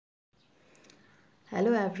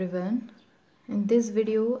Hello everyone. In this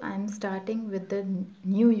video I am starting with the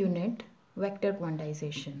new unit, Vector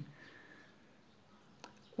Quantization.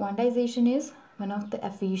 Quantization is one of the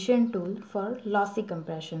efficient tool for lossy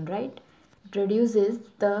compression, right? It reduces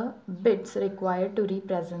the bits required to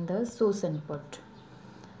represent the source input.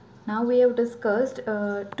 Now we have discussed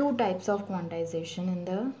two types of quantization in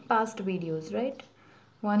the past videos, right?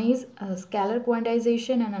 One is scalar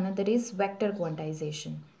quantization and another is vector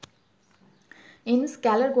quantization. In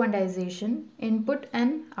scalar quantization, input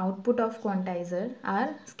and output of quantizer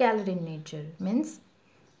are scalar in nature, means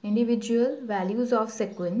individual values of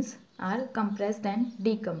sequence are compressed and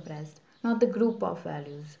decompressed, not the group of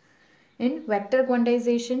values. In vector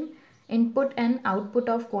quantization, input and output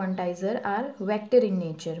of quantizer are vector in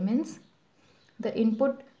nature, means the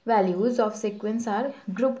input values of sequence are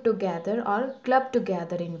grouped together or clubbed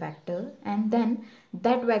together in vector, and then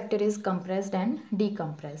that vector is compressed and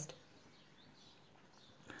decompressed.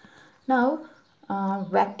 Now,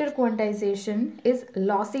 vector quantization is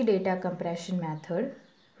lossy data compression method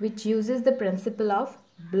which uses the principle of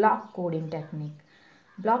block coding technique.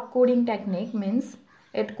 Block coding technique means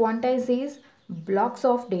it quantizes blocks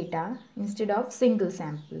of data instead of single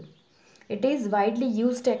sample. It is widely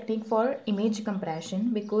used technique for image compression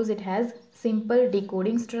because it has simple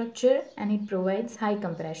decoding structure and it provides high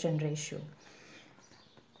compression ratio.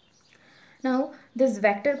 Now, this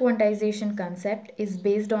vector quantization concept is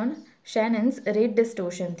based on Shannon's rate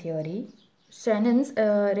distortion theory. Shannon's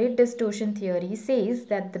rate distortion theory says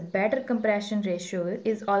that the better compression ratio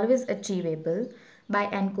is always achievable by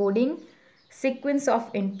encoding sequence of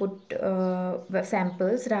input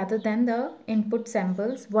samples rather than the input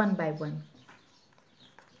samples one by one.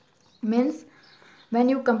 Means when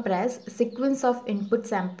you compress sequence of input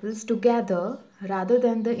samples together rather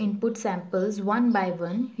than the input samples one by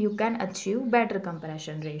one, you can achieve better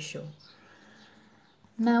compression ratio.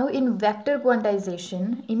 Now in vector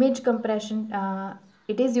quantization, image compression,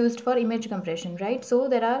 it is used for image compression, right? So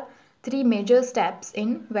there are three major steps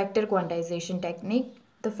in vector quantization technique.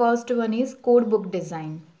 The first one is codebook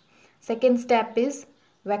design. Second step is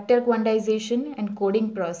vector quantization and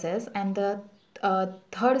coding process, and the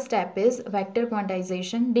third step is vector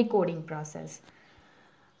quantization decoding process.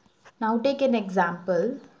 Now take an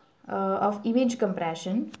example of image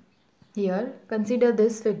compression. Here consider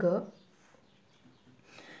this figure.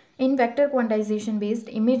 In vector quantization based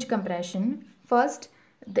image compression, first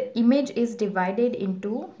the image is divided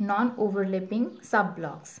into non-overlapping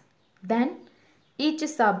subblocks. Then each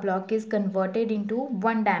subblock is converted into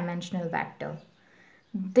one-dimensional vector.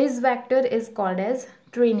 This vector is called as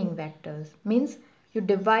training vectors. Means you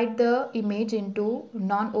divide the image into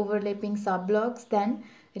non-overlapping subblocks, then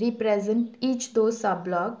represent each those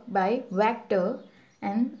subblock by vector,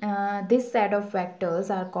 and this set of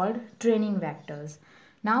vectors are called training vectors.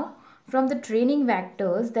 Now from the training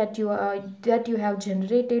vectors that you have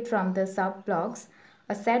generated from the subblocks,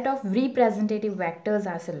 a set of representative vectors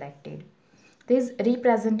are selected. These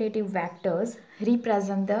representative vectors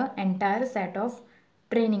represent the entire set of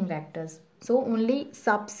training vectors. So only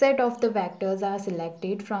subset of the vectors are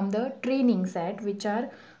selected from the training set, which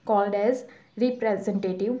are called as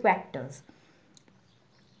representative vectors.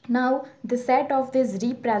 Now the set of these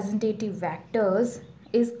representative vectors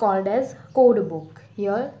is called as code book.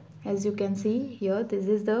 Here as you can see here, this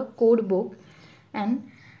is the code book, and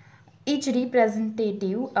each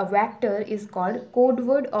representative a vector is called code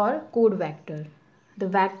word or code vector. The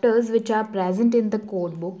vectors which are present in the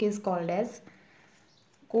code book is called as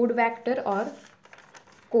code vector or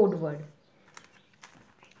code word.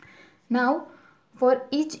 Now for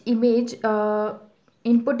each image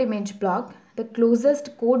input image block, the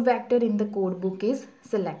closest code vector in the code book is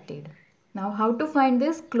selected. Now how to find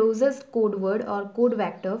this closest code word or code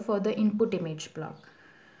vector for the input image block?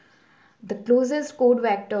 The closest code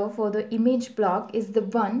vector for the image block is the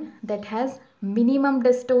one that has minimum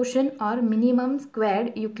distortion or minimum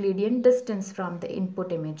squared Euclidean distance from the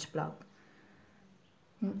input image block.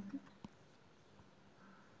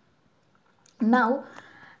 Now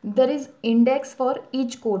there is index for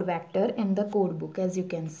each code vector in the code book, as you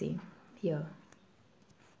can see here.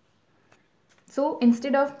 So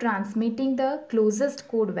instead of transmitting the closest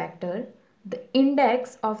code vector, the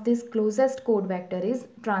index of this closest code vector is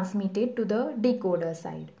transmitted to the decoder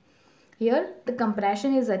side. Here the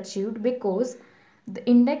compression is achieved because the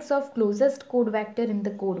index of closest code vector in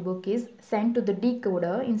the code book is sent to the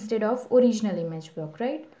decoder instead of original image block,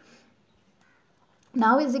 right?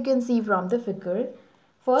 Now as you can see from the figure,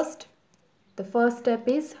 the first step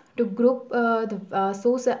is to group the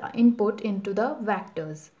source input into the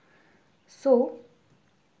vectors. So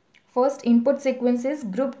First, input sequence is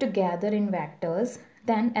grouped together in vectors.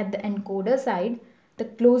 Then at the encoder side, the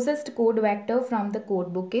closest code vector from the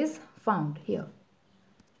codebook is found here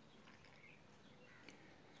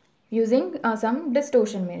using some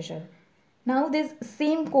distortion measure. Now this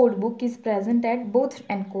same codebook is present at both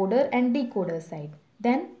encoder and decoder side.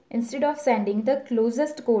 Then instead of sending the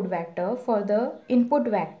closest code vector for the input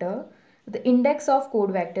vector, the index of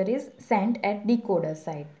code vector is sent at decoder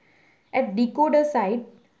side. At decoder side,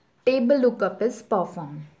 table lookup is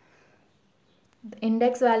performed. The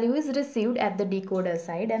index value is received at the decoder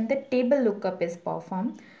side and the table lookup is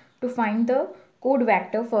performed to find the code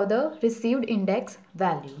vector for the received index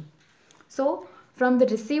value. So from the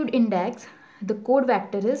received index, the code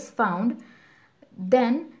vector is found.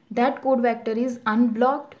 Then that code vector is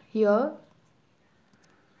unblocked here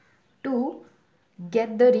to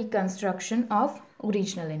get the reconstruction of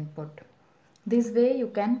original input. This way you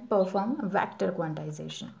can perform vector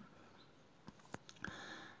quantization.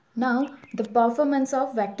 Now, the performance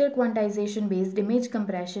of vector quantization based image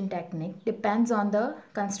compression technique depends on the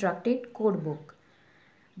constructed codebook.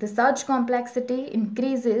 The search complexity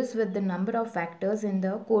increases with the number of vectors in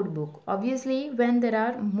the codebook. Obviously, when there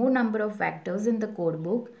are more number of vectors in the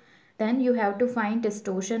codebook, then you have to find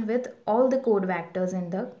distortion with all the code vectors in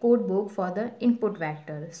the codebook for the input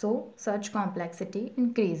vector. So, search complexity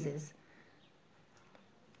increases.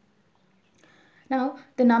 Now,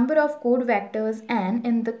 the number of code vectors n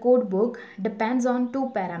in the codebook depends on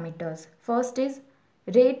two parameters. First is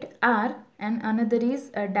rate r and another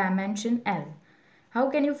is a dimension l. How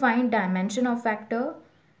can you find dimension of vector?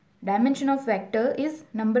 Dimension of vector is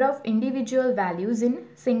number of individual values in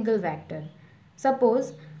single vector.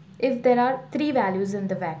 Suppose if there are 3 values in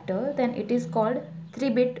the vector, then it is called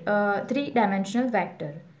 3-dimensional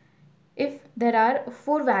vector. If there are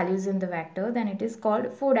 4 values in the vector, then it is called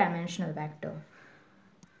 4-dimensional vector.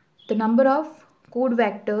 The number of code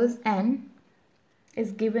vectors n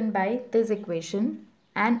is given by this equation.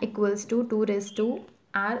 N equals to 2 raised to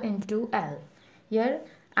r into l. Here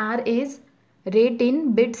r is rate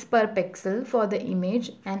in bits per pixel for the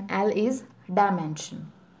image and l is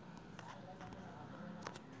dimension.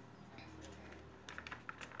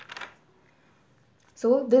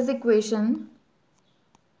 So this equation,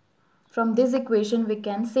 from this equation we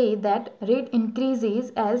can say that rate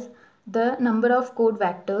increases as the number of code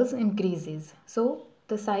vectors increases. So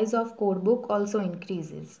the size of codebook also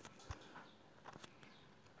increases.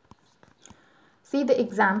 See the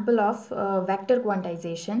example of vector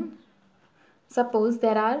quantization. Suppose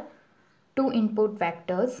there are 2 input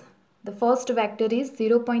vectors. The first vector is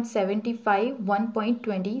 0.75,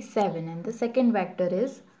 1.27 and the second vector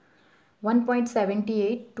is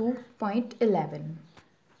 1.78, 2.11.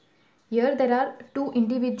 Here there are 2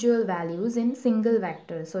 individual values in single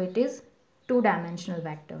vector, so it is 2-dimensional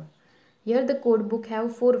vector. Here the codebook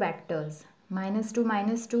have 4 vectors, -2,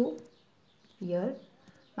 -2, here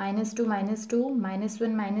 -2, -2,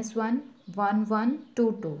 -1, -1, 1, 1,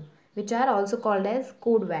 2, 2, which are also called as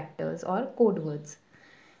code vectors or code words.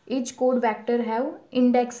 Each code vector have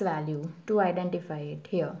index value to identify it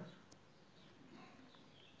here.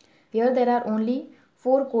 Here there are only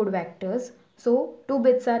 4 code vectors, so 2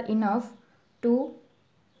 bits are enough to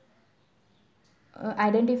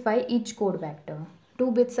identify each code vector.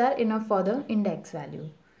 2 bits are enough for the index value.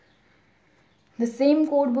 The same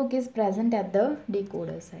code book is present at the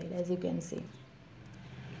decoder side, as you can see.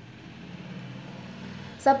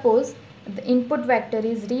 Suppose the input vector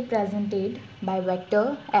is represented by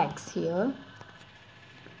vector x here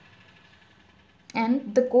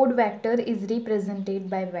and the code vector is represented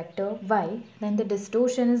by vector y, then the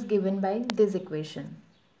distortion is given by this equation.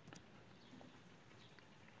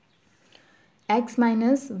 X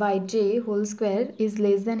minus yj whole square is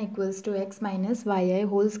less than equals to x minus yi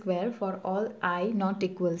whole square for all I not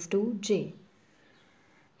equals to j.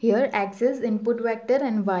 Here x is input vector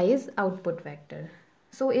and y is output vector.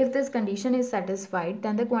 So if this condition is satisfied,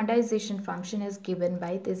 then the quantization function is given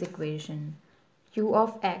by this equation. Q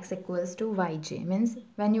of x equals to yj, means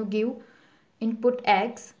when you give input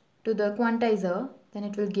x to the quantizer, then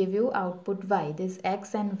it will give you output y. This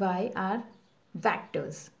x and y are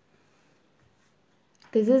vectors.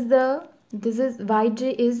 This is yj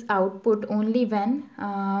is output only when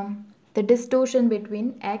the distortion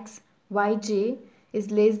between x yj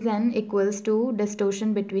is less than equals to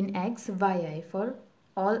distortion between x yi for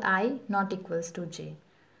all I not equals to j.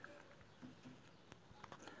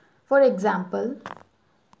 For example,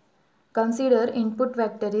 consider input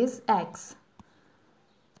vector is x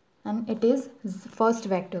and it is first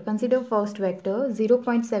vector. Consider first vector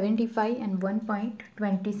 0.75 and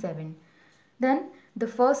 1.27. Then the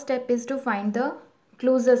first step is to find the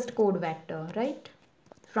closest code vector, right,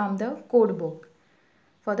 from the code book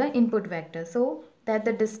for the input vector, so that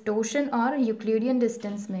the distortion or Euclidean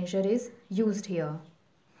distance measure is used here.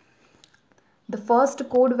 The first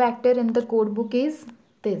code vector in the code book is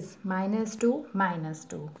this, -2,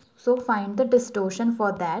 -2. So find the distortion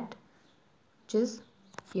for that, which is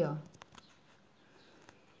here.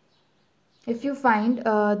 If you find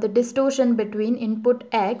the distortion between input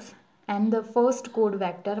x and the first code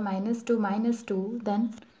vector -2, -2, then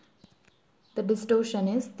the distortion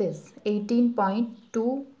is this,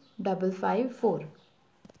 18.2554.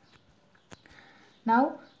 Now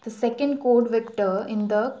the second code vector in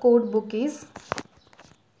the code book is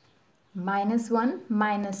 -1,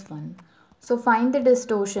 -1. So find the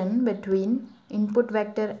distortion between input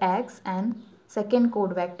vector x and second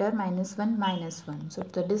code vector -1, -1. So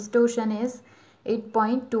the distortion is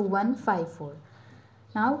 8.2154.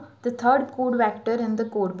 Now the third code vector in the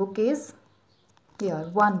code book is here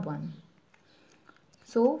 1, 1.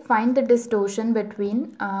 So find the distortion between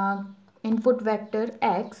input vector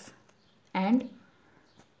x and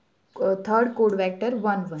third code vector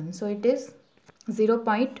 1, 1. So it is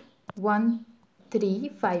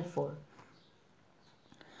 0.1354.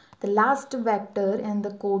 The last vector in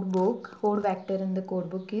the code vector in the code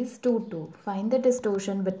book is 2, 2. Find the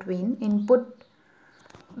distortion between input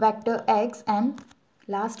vector x and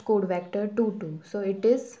last code vector 2, 2. So it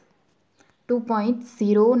is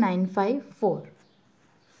 2.0954.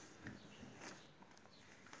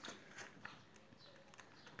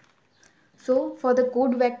 So for the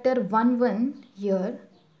code vector 1, 1, here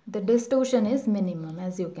the distortion is minimum,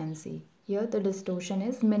 as you can see. Here the distortion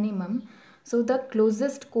is minimum. So the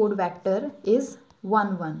closest code vector is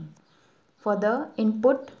 1, 1. For the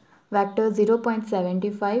input vector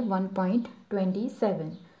 0.75,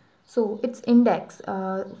 1.27. So its index,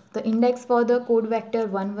 the index for the code vector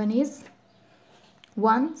 1, 1 is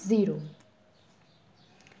 1, 0.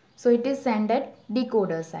 So it is sent at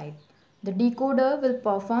decoder side. The decoder will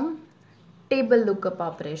perform table lookup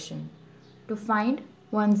operation to find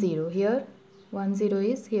 1, 0. Here 1, 0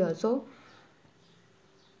 is here. So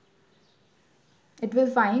it will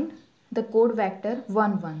find the code vector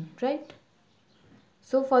 1, 1, right?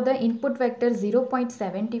 So for the input vector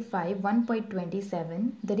 0.75,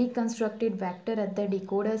 1.27, the reconstructed vector at the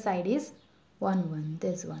decoder side is 1, 1,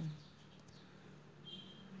 this one.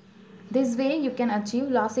 This way you can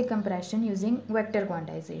achieve lossy compression using vector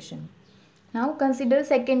quantization. Now consider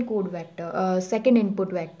second code vector, second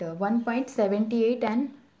input vector 1.78 and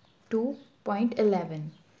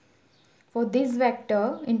 2.11. For this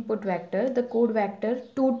vector, input vector, the code vector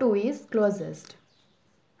 2, 2 is closest.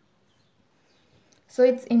 So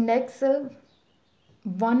its index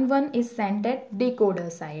 1, 1 is sent at decoder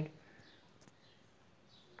side.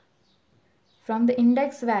 From the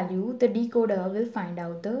index value, the decoder will find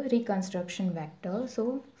out the reconstruction vector.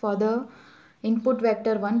 So for the input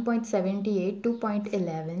vector 1.78,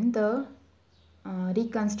 2.11, the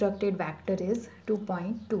reconstructed vector is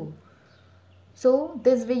 2.2. So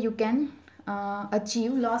this way you can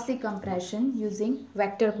achieve lossy compression using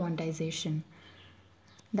vector quantization.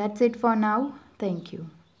 That's it for now. Thank you.